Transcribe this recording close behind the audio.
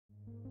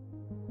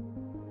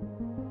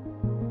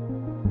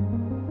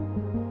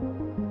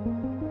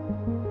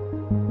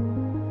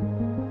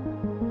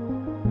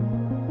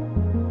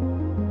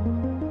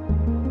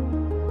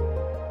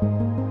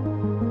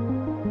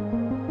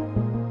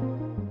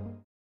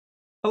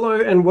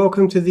Hello and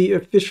welcome to the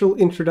official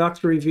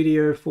introductory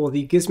video for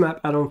the GizMap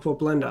add-on for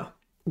Blender.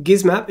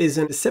 GizMap is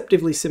a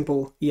deceptively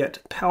simple yet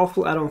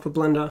powerful add-on for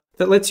Blender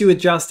that lets you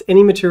adjust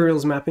any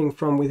materials mapping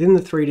from within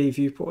the 3D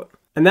viewport.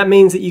 And that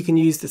means that you can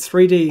use the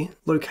 3D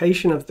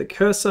location of the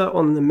cursor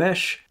on the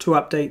mesh to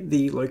update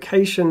the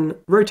location,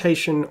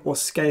 rotation, or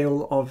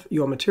scale of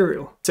your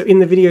material. So in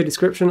the video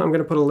description, I'm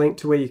going to put a link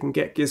to where you can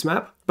get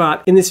GizMap.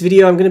 But in this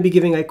video, I'm going to be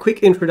giving a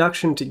quick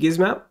introduction to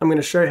GizMap. I'm going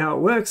to show how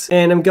it works,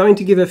 and I'm going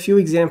to give a few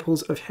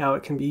examples of how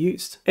it can be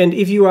used. And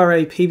if you are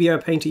a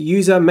PBR Painter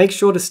user, make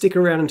sure to stick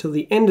around until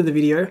the end of the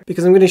video,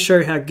 because I'm going to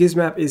show how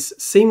GizMap is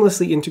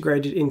seamlessly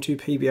integrated into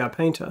PBR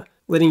Painter,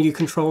 letting you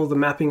control the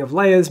mapping of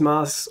layers,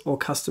 masks, or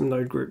custom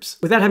node groups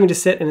without having to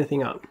set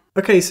anything up.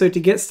 Okay, so to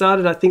get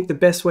started, I think the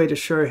best way to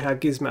show how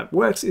GizMap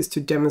works is to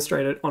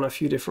demonstrate it on a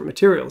few different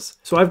materials.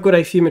 So I've got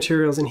a few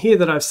materials in here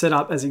that I've set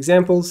up as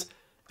examples,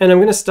 and I'm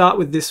going to start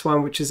with this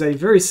one, which is a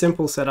very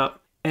simple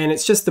setup, and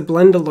it's just the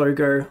Blender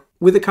logo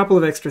with a couple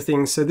of extra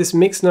things. So this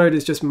mix node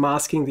is just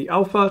masking the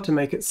alpha to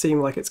make it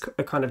seem like it's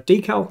a kind of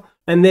decal.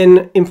 And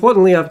then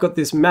importantly, I've got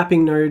this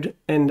mapping node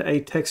and a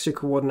texture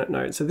coordinate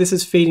node. So this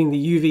is feeding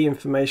the UV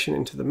information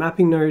into the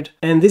mapping node.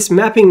 And this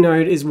mapping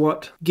node is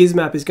what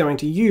GizMap is going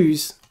to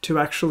use to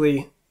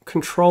actually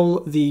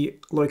control the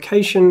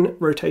location,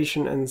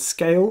 rotation, and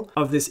scale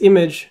of this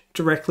image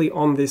directly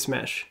on this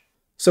mesh.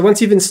 So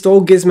once you've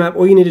installed GizMap,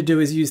 all you need to do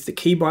is use the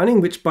key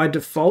binding, which by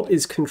default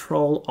is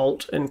Control,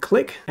 Alt, and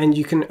click. And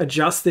you can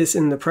adjust this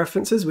in the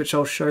preferences, which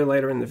I'll show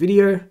later in the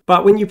video.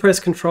 But when you press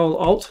Control,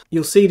 Alt,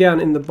 you'll see down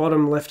in the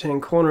bottom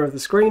left-hand corner of the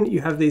screen, you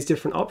have these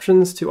different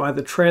options to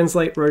either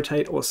translate,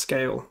 rotate, or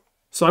scale.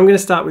 So I'm going to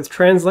start with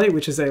translate,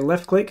 which is a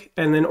left click.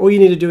 And then all you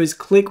need to do is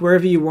click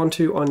wherever you want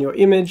to on your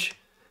image.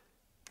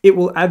 It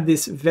will add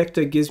this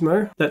vector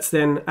gizmo that's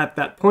then at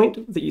that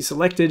point that you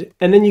selected,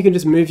 and then you can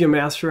just move your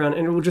mouse around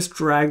and it will just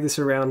drag this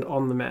around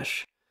on the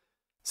mesh.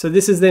 So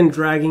this is then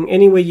dragging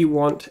anywhere you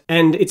want,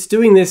 and it's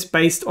doing this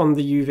based on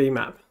the UV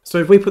map. So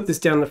if we put this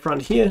down the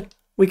front here,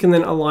 we can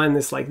then align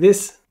this like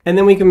this, and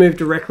then we can move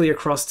directly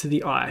across to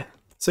the eye.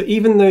 So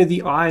even though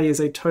the eye is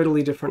a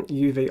totally different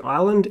UV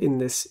island in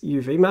this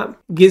UV map,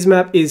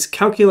 GizMap is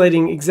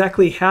calculating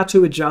exactly how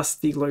to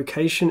adjust the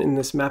location in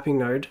this mapping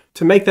node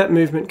to make that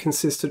movement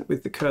consistent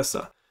with the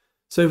cursor.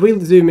 So if we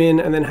zoom in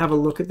and then have a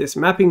look at this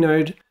mapping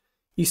node,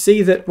 you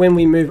see that when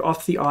we move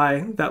off the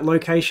eye, that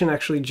location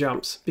actually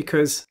jumps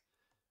because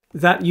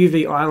that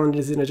UV island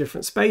is in a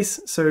different space.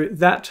 So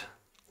that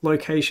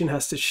location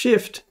has to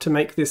shift to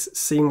make this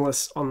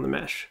seamless on the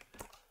mesh.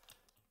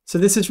 So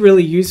this is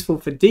really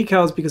useful for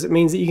decals because it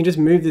means that you can just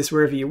move this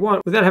wherever you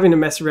want without having to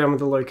mess around with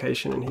the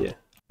location in here.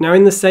 Now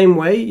in the same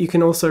way, you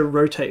can also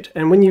rotate.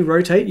 And when you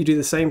rotate, you do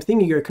the same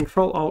thing. You go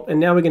Control Alt, and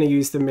now we're going to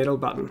use the middle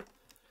button.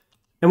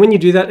 And when you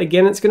do that,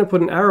 again, it's going to put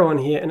an arrow on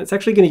here, and it's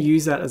actually going to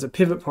use that as a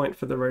pivot point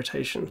for the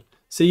rotation.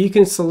 So you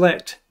can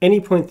select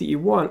any point that you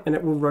want, and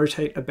it will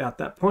rotate about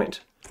that point.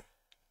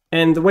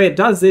 And the way it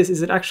does this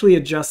is it actually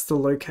adjusts the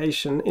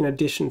location in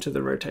addition to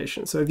the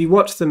rotation. So if you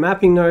watch the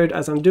mapping node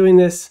as I'm doing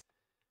this,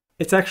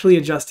 it's actually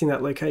adjusting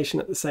that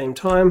location at the same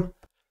time.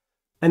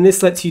 And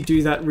this lets you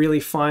do that really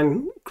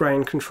fine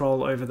grain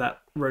control over that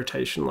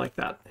rotation like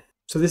that.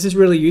 So this is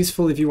really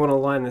useful if you want to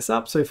line this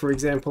up. So for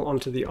example,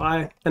 onto the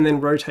eye and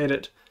then rotate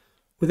it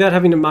without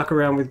having to muck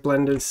around with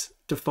Blender's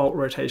default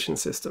rotation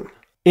system.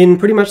 In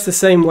pretty much the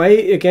same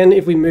way, again,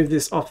 if we move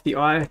this off the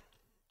eye,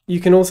 you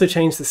can also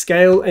change the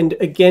scale. And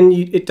again,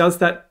 it does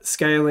that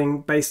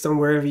scaling based on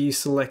wherever you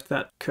select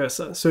that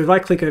cursor. So if I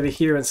click over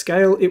here and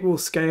scale, it will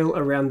scale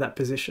around that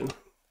position.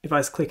 If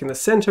I click in the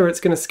center, it's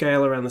going to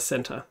scale around the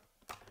center.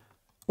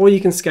 Or you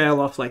can scale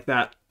off like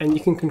that, and you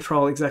can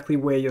control exactly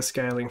where you're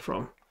scaling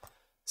from.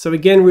 So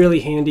again,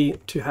 really handy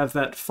to have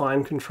that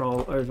fine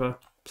control over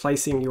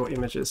placing your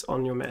images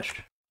on your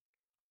mesh.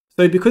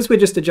 So because we're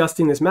just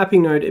adjusting this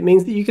mapping node, it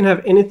means that you can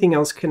have anything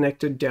else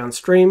connected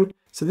downstream.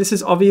 So this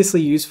is obviously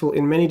useful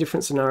in many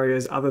different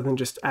scenarios other than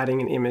just adding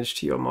an image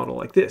to your model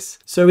like this.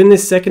 So in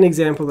this second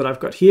example that I've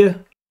got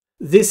here,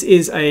 this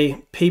is a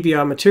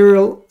PBR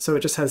material, so it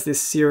just has this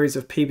series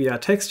of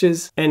PBR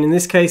textures. And in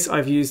this case,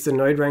 I've used the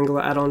Node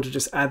Wrangler add-on to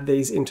just add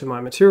these into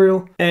my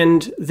material.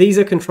 And these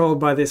are controlled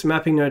by this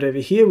mapping node over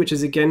here, which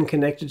is again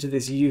connected to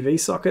this UV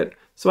socket.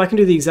 So I can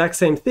do the exact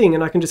same thing,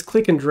 and I can just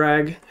click and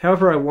drag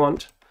however I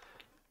want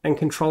and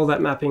control that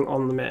mapping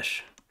on the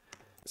mesh.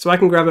 So I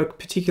can grab a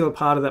particular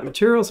part of that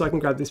material, so I can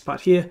grab this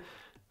part here,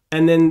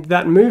 and then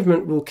that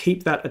movement will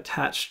keep that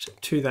attached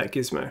to that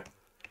gizmo.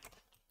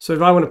 So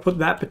if I want to put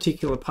that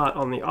particular part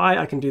on the eye,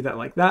 I can do that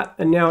like that.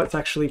 And now it's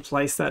actually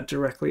placed that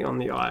directly on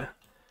the eye.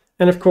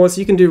 And of course,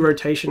 you can do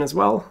rotation as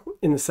well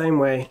in the same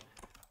way.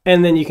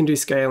 And then you can do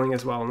scaling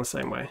as well in the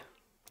same way.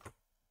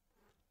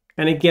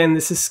 And again,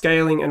 this is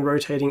scaling and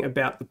rotating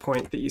about the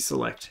point that you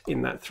select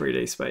in that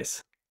 3D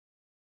space.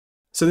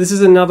 So this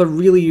is another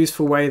really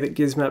useful way that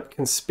GizMap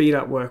can speed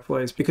up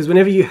workflows, because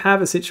whenever you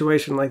have a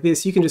situation like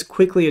this, you can just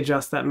quickly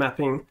adjust that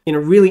mapping in a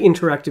really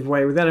interactive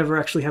way without ever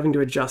actually having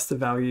to adjust the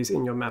values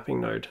in your mapping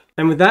node.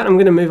 And with that, I'm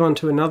going to move on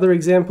to another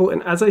example.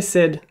 And as I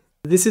said,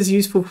 This is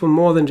useful for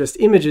more than just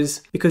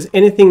images because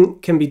anything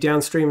can be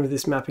downstream of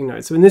this mapping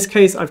node. So in this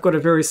case, I've got a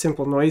very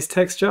simple noise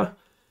texture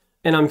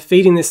and I'm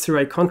feeding this through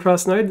a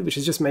contrast node, which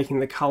is just making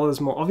the colors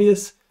more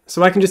obvious.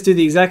 So I can just do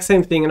the exact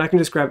same thing and I can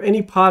just grab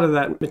any part of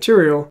that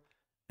material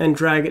and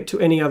drag it to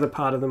any other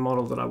part of the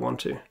model that I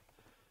want to.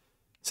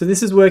 So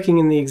this is working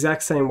in the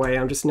exact same way.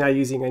 I'm just now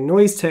using a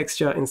noise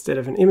texture instead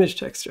of an image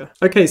texture.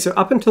 Okay, so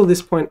up until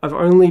this point, I've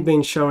only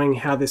been showing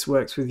how this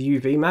works with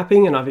UV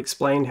mapping, and I've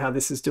explained how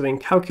this is doing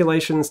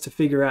calculations to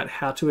figure out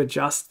how to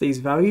adjust these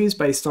values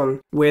based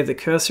on where the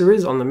cursor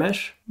is on the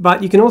mesh.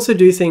 But you can also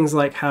do things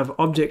like have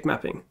object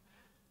mapping.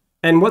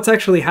 And what's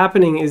actually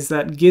happening is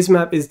that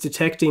GizMap is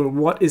detecting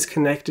what is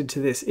connected to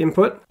this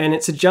input, and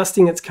it's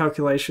adjusting its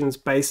calculations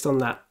based on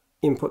that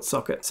input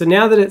socket. So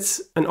now that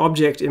it's an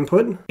object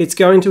input, it's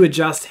going to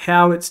adjust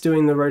how it's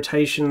doing the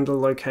rotation, the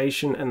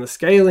location, and the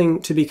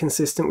scaling to be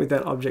consistent with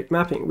that object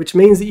mapping, which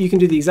means that you can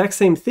do the exact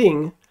same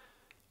thing,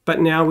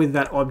 but now with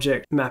that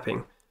object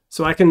mapping.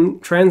 So I can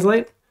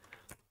translate,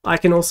 I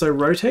can also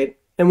rotate,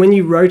 and when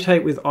you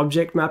rotate with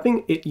object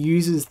mapping, it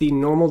uses the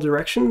normal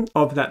direction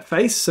of that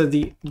face, so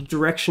the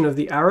direction of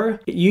the arrow,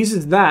 it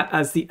uses that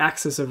as the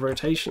axis of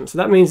rotation. So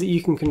that means that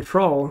you can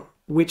control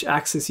which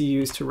axis you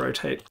use to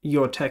rotate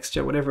your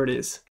texture, whatever it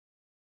is.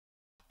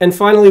 And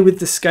finally, with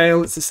the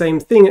scale, it's the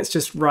same thing. It's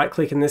just right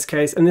click in this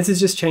case, and this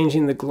is just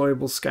changing the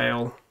global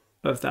scale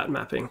of that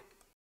mapping.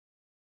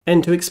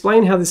 And to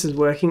explain how this is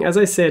working, as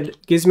I said,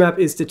 GizMap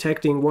is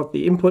detecting what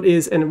the input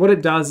is, and what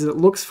it does is it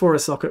looks for a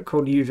socket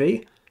called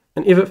UV,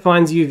 and if it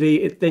finds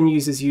UV, it then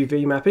uses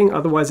UV mapping,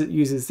 otherwise it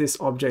uses this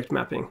object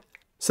mapping.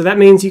 So that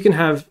means you can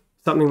have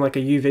something like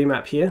a UV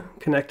map here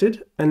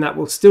connected, and that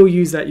will still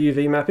use that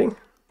UV mapping,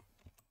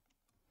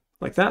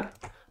 like that,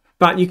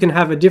 but you can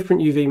have a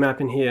different UV map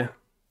in here,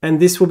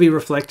 and this will be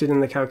reflected in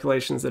the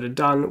calculations that are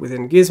done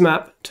within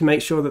GizMap to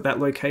make sure that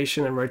that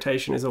location and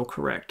rotation is all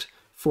correct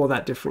for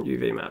that different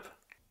UV map.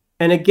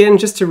 And again,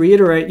 just to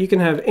reiterate, you can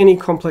have any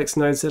complex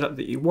node setup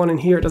that you want in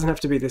here. It doesn't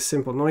have to be this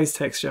simple noise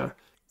texture.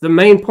 The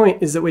main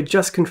point is that we're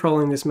just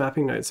controlling this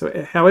mapping node.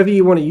 So however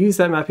you want to use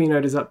that mapping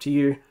node is up to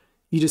you.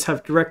 You just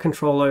have direct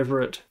control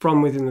over it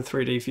from within the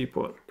 3D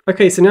viewport.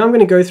 Okay, so now I'm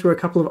going to go through a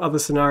couple of other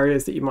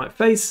scenarios that you might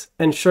face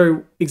and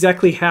show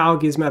exactly how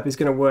GizMap is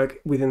going to work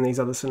within these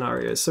other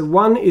scenarios. So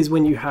one is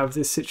when you have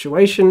this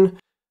situation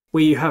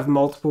where you have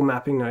multiple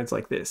mapping nodes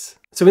like this.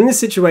 So in this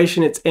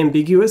situation, it's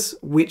ambiguous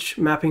which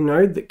mapping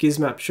node that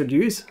GizMap should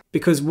use,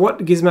 because what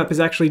GizMap is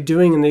actually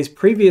doing in these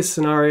previous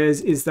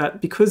scenarios is that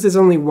because there's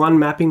only one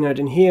mapping node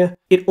in here,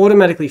 it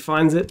automatically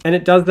finds it and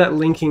it does that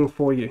linking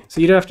for you.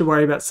 So you don't have to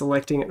worry about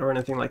selecting it or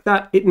anything like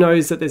that. It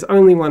knows that there's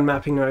only one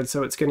mapping node,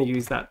 so it's going to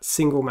use that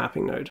single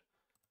mapping node.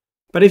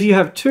 But if you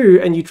have two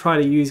and you try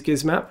to use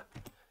GizMap,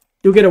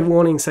 you'll get a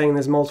warning saying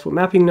there's multiple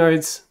mapping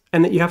nodes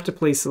and that you have to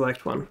please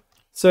select one.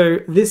 So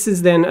this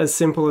is then as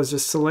simple as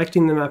just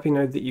selecting the mapping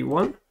node that you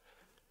want,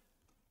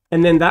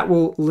 and then that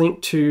will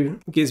link to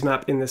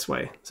GizMap in this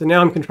way. So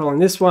now I'm controlling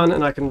this one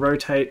and I can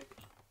rotate,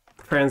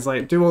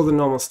 translate, do all the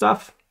normal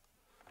stuff.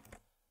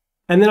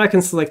 And then I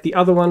can select the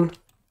other one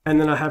and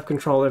then I have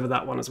control over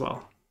that one as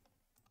well.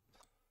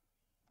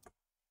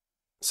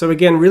 So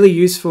again, really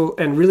useful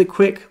and really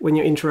quick when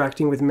you're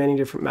interacting with many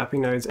different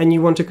mapping nodes and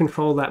you want to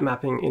control that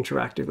mapping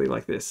interactively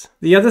like this.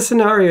 The other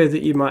scenario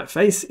that you might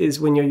face is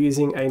when you're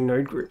using a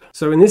node group.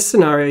 So in this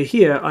scenario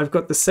here, I've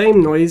got the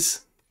same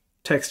noise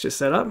texture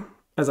setup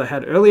as I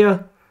had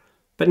earlier,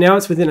 but now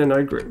it's within a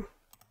node group.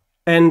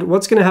 And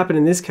what's going to happen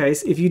in this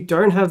case, if you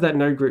don't have that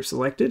node group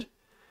selected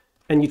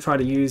and you try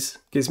to use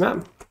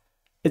GizMap,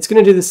 it's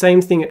going to do the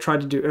same thing it tried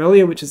to do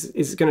earlier, which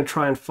is going to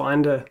try and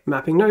find a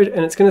mapping node,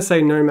 and it's going to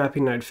say no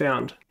mapping node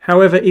found.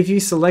 However, if you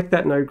select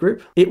that node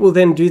group, it will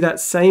then do that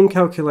same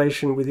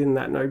calculation within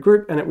that node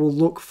group, and it will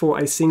look for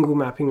a single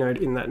mapping node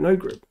in that node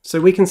group. So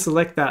we can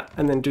select that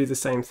and then do the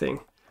same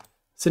thing.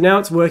 So now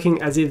it's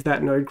working as if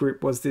that node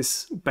group was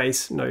this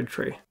base node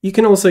tree. You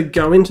can also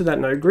go into that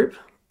node group,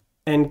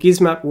 and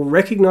GizMap will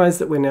recognize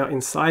that we're now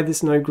inside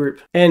this node group,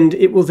 and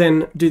it will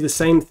then do the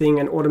same thing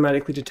and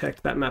automatically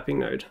detect that mapping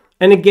node.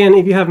 And again,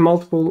 if you have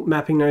multiple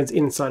mapping nodes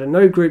inside a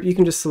node group, you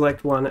can just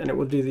select one and it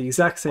will do the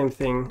exact same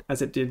thing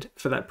as it did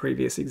for that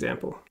previous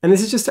example. And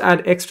this is just to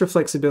add extra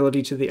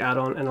flexibility to the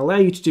add-on and allow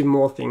you to do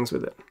more things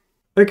with it.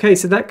 Okay,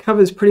 so that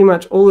covers pretty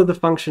much all of the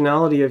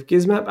functionality of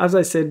GizMap. As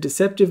I said,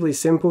 deceptively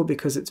simple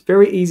because it's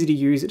very easy to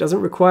use. It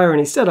doesn't require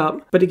any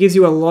setup, but it gives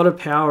you a lot of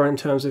power in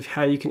terms of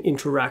how you can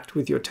interact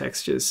with your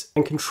textures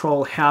and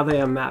control how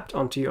they are mapped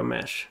onto your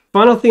mesh.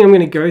 Final thing I'm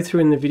going to go through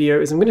in the video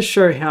is I'm going to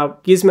show how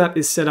GizMap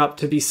is set up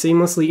to be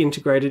seamlessly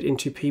integrated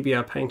into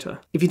PBR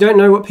Painter. If you don't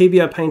know what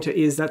PBR Painter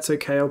is, that's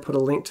okay. I'll put a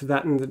link to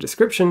that in the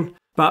description.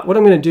 But what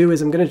I'm going to do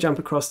is I'm going to jump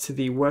across to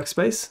the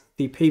workspace,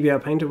 the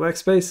PBR Painter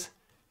workspace,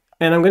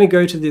 and I'm going to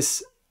go to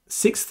this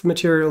 6th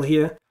material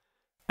here.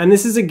 And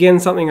this is again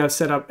something I've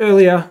set up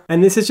earlier,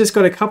 and this has just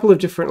got a couple of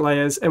different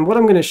layers. And what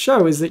I'm going to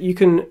show is that you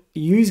can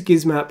use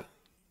GizMap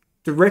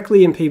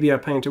directly in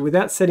PBR Painter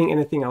without setting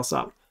anything else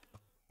up.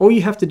 All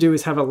you have to do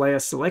is have a layer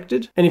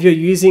selected, and if you're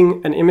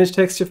using an image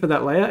texture for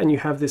that layer and you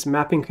have this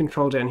mapping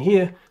control down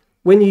here,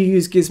 when you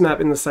use GizMap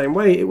in the same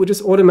way, it will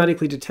just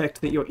automatically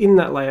detect that you're in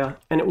that layer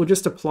and it will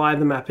just apply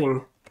the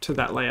mapping to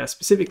that layer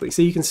specifically.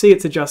 So you can see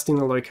it's adjusting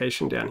the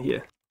location down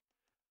here,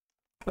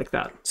 like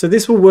that. So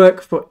this will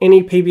work for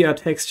any PBR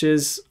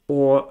textures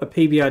or a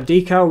PBR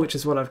decal, which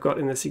is what I've got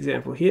in this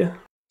example here.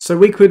 So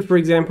we could, for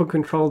example,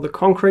 control the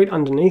concrete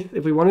underneath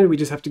if we wanted. We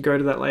just have to go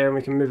to that layer and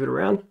we can move it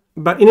around.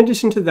 But in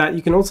addition to that,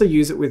 you can also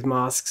use it with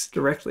masks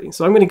directly.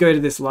 So I'm going to go to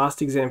this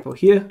last example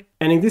here.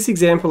 And in this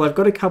example, I've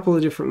got a couple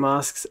of different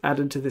masks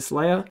added to this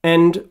layer.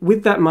 And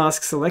with that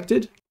mask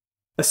selected,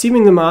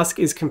 assuming the mask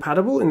is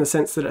compatible in the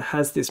sense that it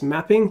has this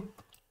mapping,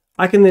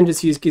 I can then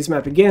just use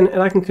GizMap again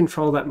and I can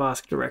control that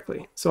mask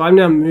directly. So I'm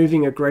now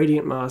moving a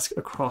gradient mask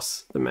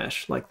across the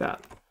mesh like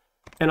that.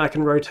 And I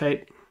can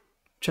rotate,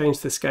 change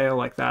the scale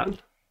like that,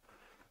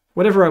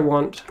 whatever I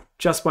want,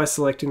 just by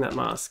selecting that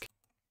mask.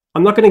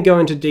 I'm not going to go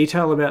into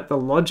detail about the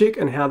logic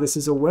and how this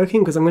is all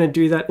working because I'm going to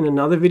do that in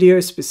another video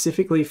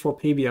specifically for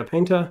PBR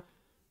Painter,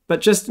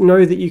 but just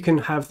know that you can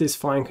have this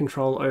fine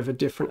control over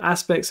different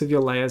aspects of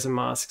your layers and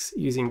masks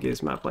using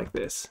GizMap like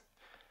this.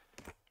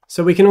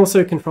 So we can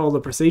also control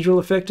the procedural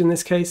effect in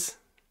this case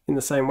in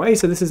the same way.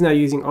 So this is now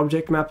using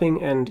object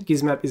mapping and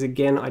GizMap is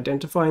again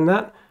identifying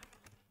that.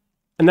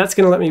 And that's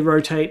going to let me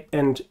rotate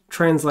and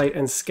translate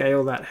and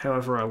scale that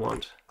however I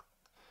want.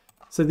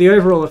 So the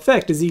overall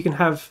effect is you can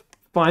have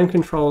fine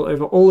control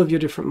over all of your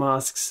different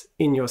masks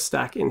in your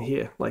stack in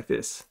here like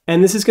this.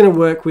 And this is going to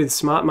work with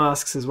smart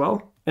masks as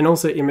well, and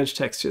also image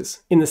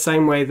textures in the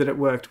same way that it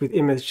worked with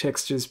image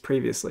textures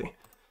previously.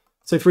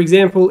 So for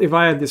example, if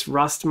I had this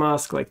rust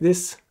mask like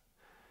this,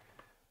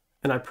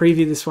 and I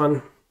preview this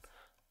one,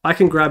 I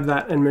can grab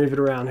that and move it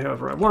around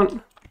however I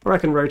want, or I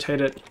can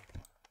rotate it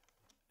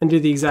and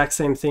do the exact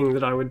same thing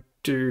that I would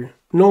do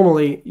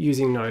normally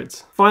using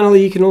nodes.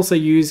 Finally, you can also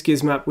use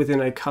GizMap within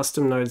a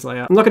custom nodes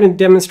layout. I'm not going to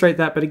demonstrate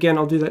that, but again,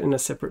 I'll do that in a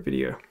separate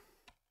video.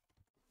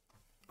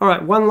 All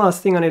right, one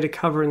last thing I need to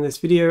cover in this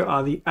video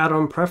are the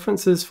add-on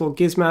preferences for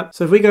GizMap.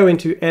 So if we go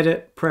into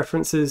Edit,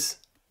 Preferences,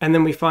 and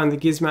then we find the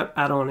GizMap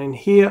add-on in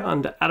here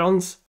under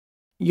Add-ons,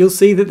 you'll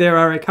see that there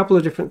are a couple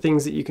of different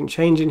things that you can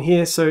change in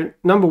here. So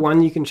number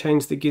one, you can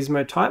change the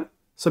gizmo-type.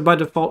 So by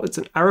default, it's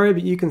an arrow,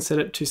 but you can set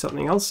it to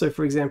something else. So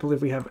for example,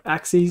 if we have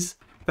axes,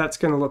 that's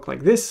going to look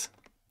like this.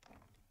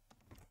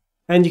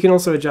 And you can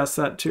also adjust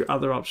that to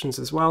other options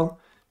as well.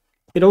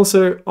 It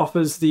also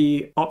offers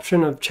the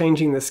option of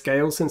changing the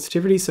scale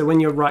sensitivity. So when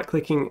you're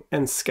right-clicking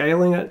and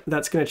scaling it,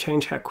 that's going to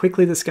change how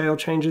quickly the scale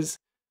changes.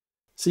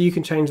 So you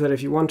can change that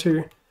if you want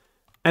to.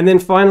 And then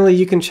finally,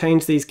 you can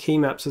change these key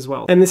maps as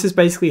well. And this is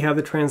basically how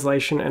the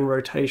translation and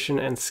rotation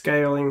and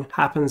scaling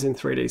happens in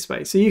 3D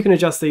space. So you can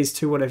adjust these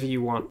to whatever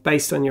you want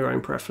based on your own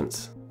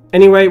preference.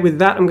 Anyway, with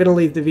that, I'm going to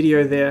leave the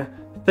video there.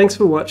 Thanks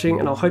for watching,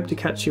 and I'll hope to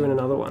catch you in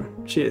another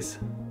one. Cheers.